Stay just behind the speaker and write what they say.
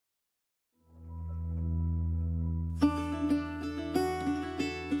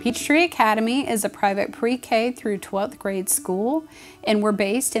Peachtree Academy is a private pre-K through 12th grade school, and we're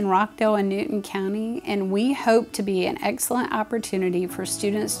based in Rockdale and Newton County, and we hope to be an excellent opportunity for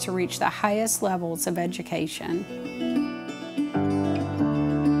students to reach the highest levels of education.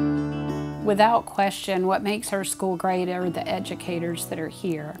 Without question, what makes our school great are the educators that are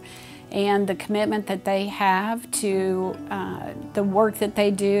here and the commitment that they have to the work that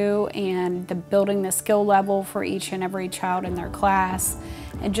they do and building the skill level for each and every child in their class,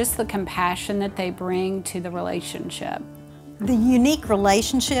 and just the compassion that they bring to the relationship. The unique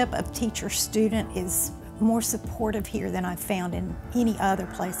relationship of teacher-student is more supportive here than I've found in any other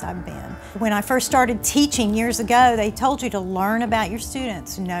place I've been. When I first started teaching years ago, they told you to learn about your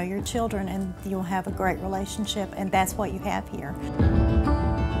students, know your children, and you'll have a great relationship, and that's what you have here.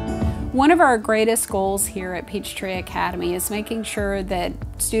 One of our greatest goals here at Peachtree Academy is making sure that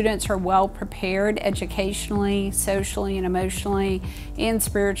students are well prepared educationally, socially, and emotionally, and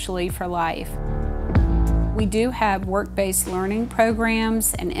spiritually for life. We do have work-based learning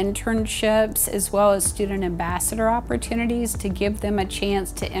programs and internships, as well as student ambassador opportunities to give them a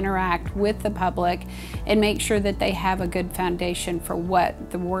chance to interact with the public and make sure that they have a good foundation for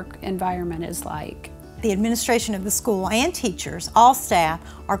what the work environment is like. The administration of the school and teachers, all staff,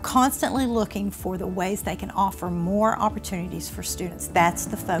 are constantly looking for the ways they can offer more opportunities for students. That's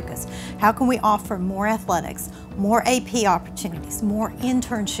the focus. How can we offer more athletics, more AP opportunities, more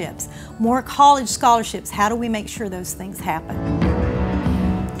internships, more college scholarships? How do we make sure those things happen?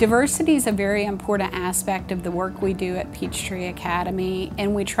 Diversity is a very important aspect of the work we do at Peachtree Academy,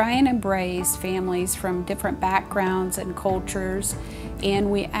 and we try and embrace families from different backgrounds and cultures, and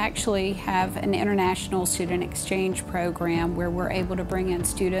we actually have an international student exchange program where we're able to bring in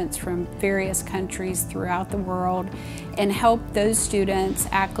students from various countries throughout the world and help those students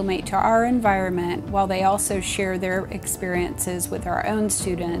acclimate to our environment while they also share their experiences with our own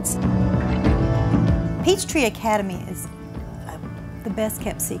students. Peachtree Academy is the best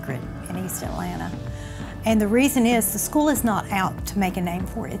kept secret in East Atlanta. And the reason is the school is not out to make a name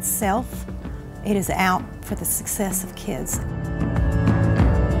for itself. It is out for the success of kids.